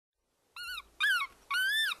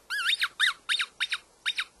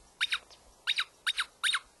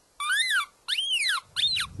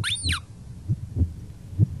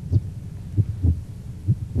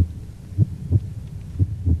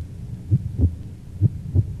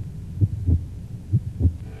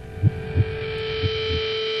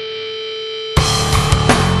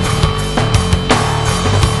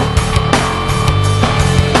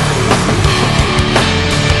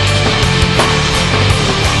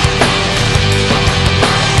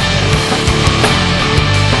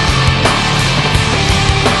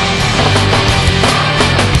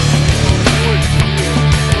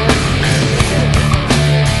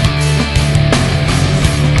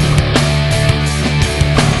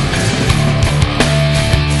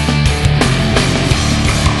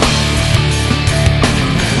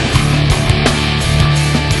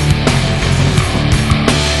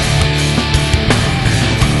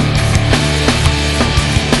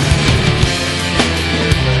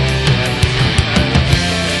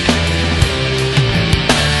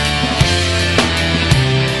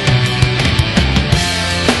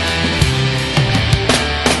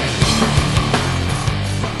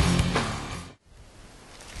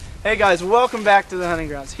Hey guys, welcome back to the hunting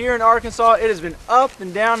grounds. Here in Arkansas, it has been up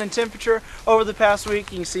and down in temperature over the past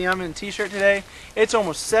week. You can see I'm in a t-shirt today. It's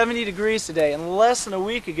almost 70 degrees today, and less than a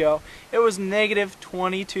week ago, it was negative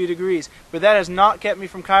 22 degrees. But that has not kept me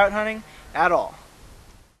from coyote hunting at all.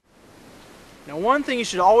 Now, one thing you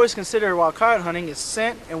should always consider while coyote hunting is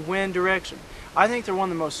scent and wind direction. I think they're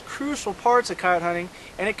one of the most crucial parts of coyote hunting,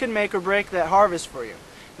 and it could make or break that harvest for you.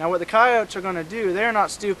 Now what the coyotes are going to do, they're not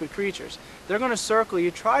stupid creatures. They're going to circle you,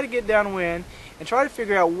 try to get downwind, and try to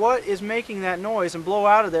figure out what is making that noise and blow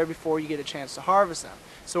out of there before you get a chance to harvest them.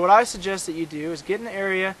 So what I suggest that you do is get an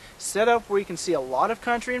area set up where you can see a lot of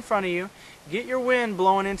country in front of you, get your wind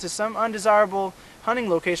blowing into some undesirable hunting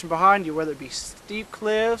location behind you, whether it be steep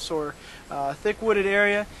cliffs or thick wooded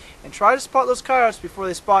area, and try to spot those coyotes before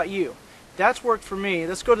they spot you. That's worked for me.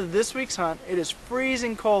 Let's go to this week's hunt. It is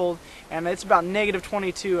freezing cold and it's about negative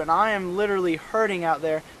 22 and I am literally hurting out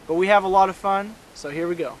there, but we have a lot of fun, so here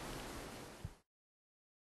we go.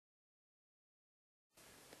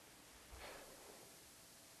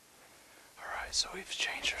 Alright, so we've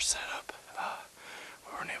changed our setup.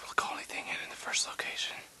 We weren't able to call anything in the first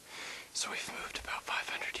location, so we've moved about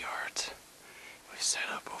 500 yards. We've set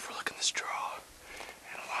up overlooking this draw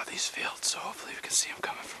and a lot of these fields, so hopefully we can see them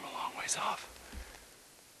coming from a long ways off.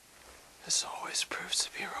 This always proves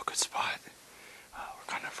to be a real good spot.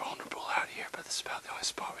 We're kind of vulnerable out here, but this is about the only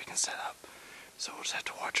spot we can set up. So we'll just have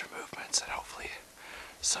to watch our movements and hopefully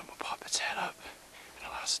something will pop its head up and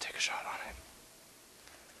allow us to take a shot on it.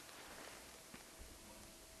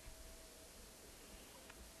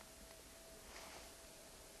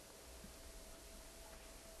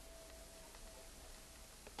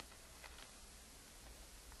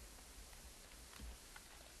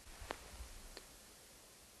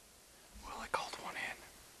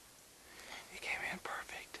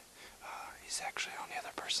 He's actually on the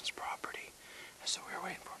other person's property, and so we were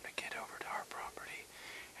waiting for him to get over to our property,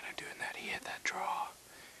 and in doing that he hit that draw,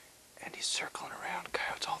 and he's circling around.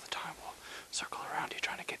 Coyotes all the time will circle around you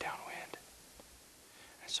trying to get downwind,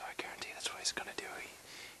 and so I guarantee that's what he's going to do.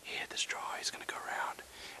 He hit this draw, he's going to go around,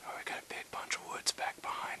 and we've got a big bunch of woods back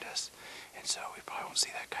behind us, and so we probably won't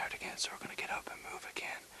see that coyote again, so we're going to get up and move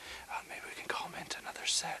again. Maybe we can call him into another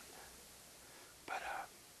set, but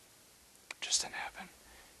just didn't happen.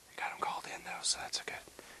 Got them called in though, so that's a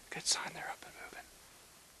good sign they're up and moving.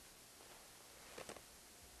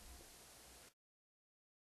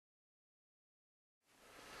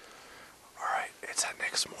 Alright, it's that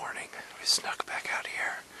next morning. We snuck back out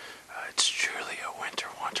here. It's truly a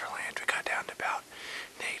winter wonderland. We got down to about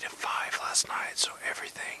 -5 last night, so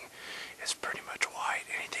everything is pretty much white.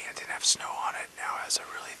 Anything that didn't have snow on it now has a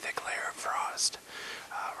really thick layer of frost.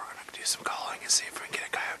 We're going to do some calling and see if we can get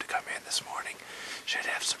a coyote to come in this morning. Should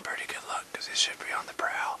have some pretty good luck because he should be on the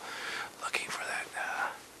prowl looking for that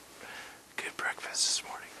good breakfast this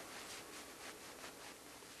morning.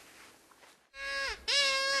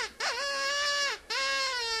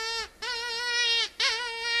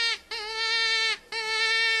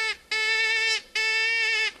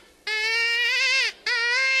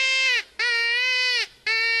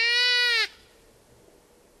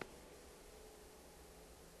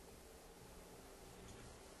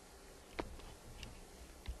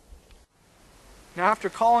 Now after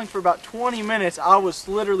calling for about 20 minutes, I was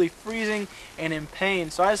literally freezing and in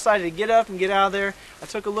pain. So I decided to get up and get out of there. I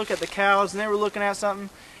took a look at the cows and they were looking at something.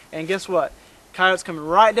 And guess what? Coyotes coming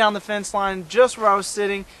right down the fence line just where I was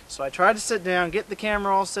sitting. So I tried to sit down, get the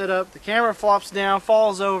camera all set up. The camera flops down,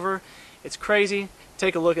 falls over. It's crazy.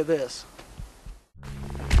 Take a look at this.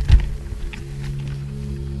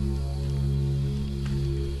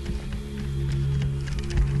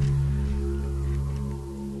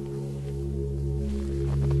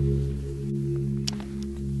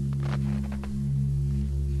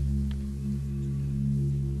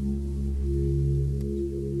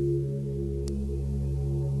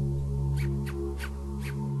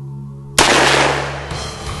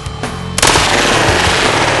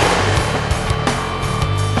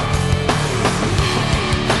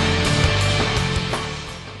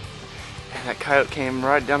 That coyote came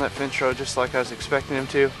right down that fence road just like I was expecting him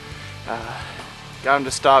to. Got him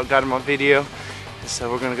to stop, got him on video.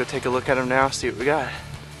 So we're gonna go take a look at him now, see what we got.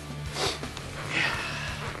 Yeah.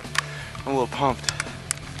 I'm a little pumped.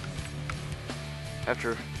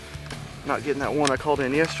 After not getting that one I called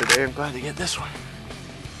in yesterday, I'm glad to get this one.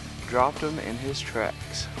 Dropped him in his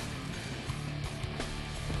tracks.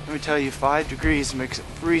 Let me tell you, 5 degrees makes it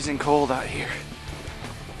freezing cold out here.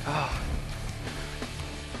 Oh.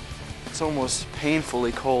 It's almost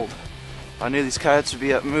painfully cold. I knew these coyotes would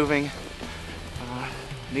be up moving.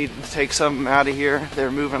 Needed to take some out of here. They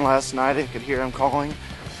were moving last night. I could hear them calling.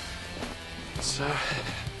 So,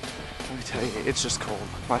 let me tell you, it's just cold.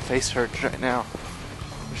 My face hurts right now.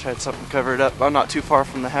 Wish I had something to cover it up. I'm not too far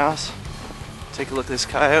from the house. Take a look at this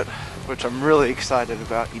coyote, which I'm really excited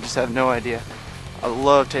about. You just have no idea. I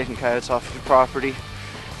love taking coyotes off your property.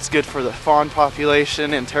 It's good for the fawn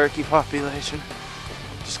population and turkey population.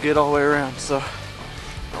 Just good all the way around. So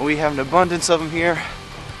we have an abundance of them here.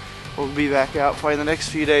 We'll be back out probably the next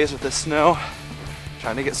few days with the snow,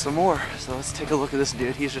 trying to get some more. So let's take a look at this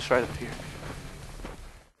dude. He's just right up here.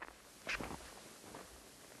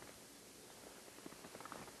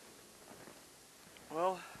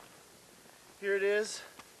 Well, here it is.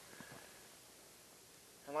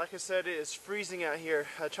 And like I said, it is freezing out here.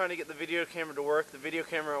 Trying to get the video camera to work. The video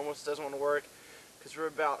camera almost doesn't want to work because we're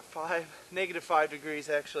about -5 degrees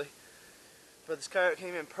actually. But this coyote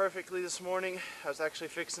came in perfectly this morning. I was actually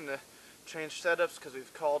fixing to change setups because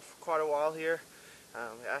we've called for quite a while here.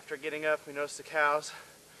 After getting up, we noticed the cows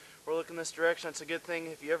were looking this direction. It's a good thing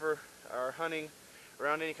if you ever are hunting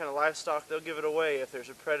around any kind of livestock, they'll give it away if there's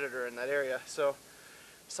a predator in that area. So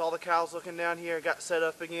saw the cows looking down here, got set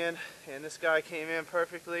up again, and this guy came in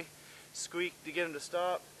perfectly, squeaked to get him to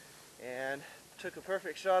stop, and took a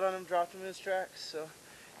perfect shot on him, dropped him in his tracks. So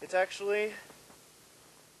it's a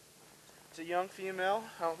young female.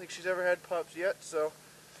 I don't think she's ever had pups yet, so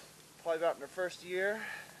probably about in her first year.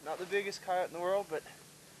 Not the biggest coyote in the world, but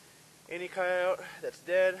any coyote that's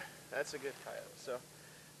dead, that's a good coyote. So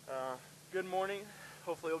good morning.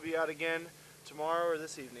 Hopefully we'll be out again tomorrow or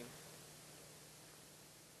this evening.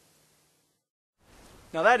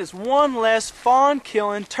 Now that is one less fawn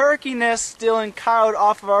killing, turkey nest stealing coyote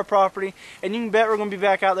off of our property, and you can bet we're going to be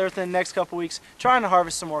back out there within the next couple weeks trying to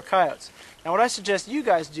harvest some more coyotes. Now what I suggest you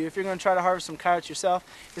guys do if you're going to try to harvest some coyotes yourself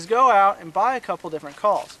is go out and buy a couple different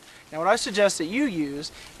calls. Now what I suggest that you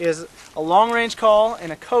use is a long range call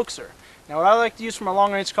and a coaxer. Now what I like to use for my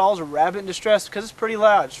long range call is a rabbit in distress because it's pretty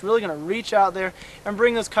loud. It's really going to reach out there and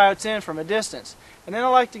bring those coyotes in from a distance. And then I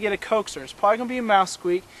like to get a coaxer. It's probably going to be a mouse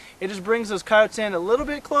squeak. It just brings those coyotes in a little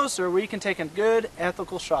bit closer where you can take a good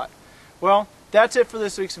ethical shot. Well, that's it for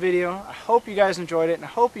this week's video. I hope you guys enjoyed it and I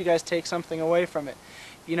hope you guys take something away from it.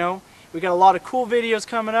 You know, we got a lot of cool videos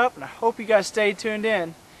coming up and I hope you guys stay tuned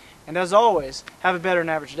in. And as always, have a better than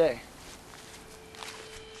average day.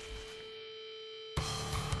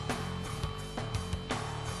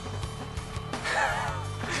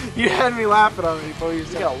 You had me laughing on me before you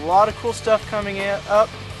got a lot of cool stuff coming up.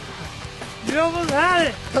 You almost had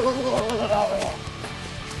it!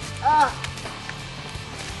 Ah.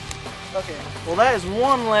 Okay, well that is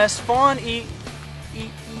one less fawn eat.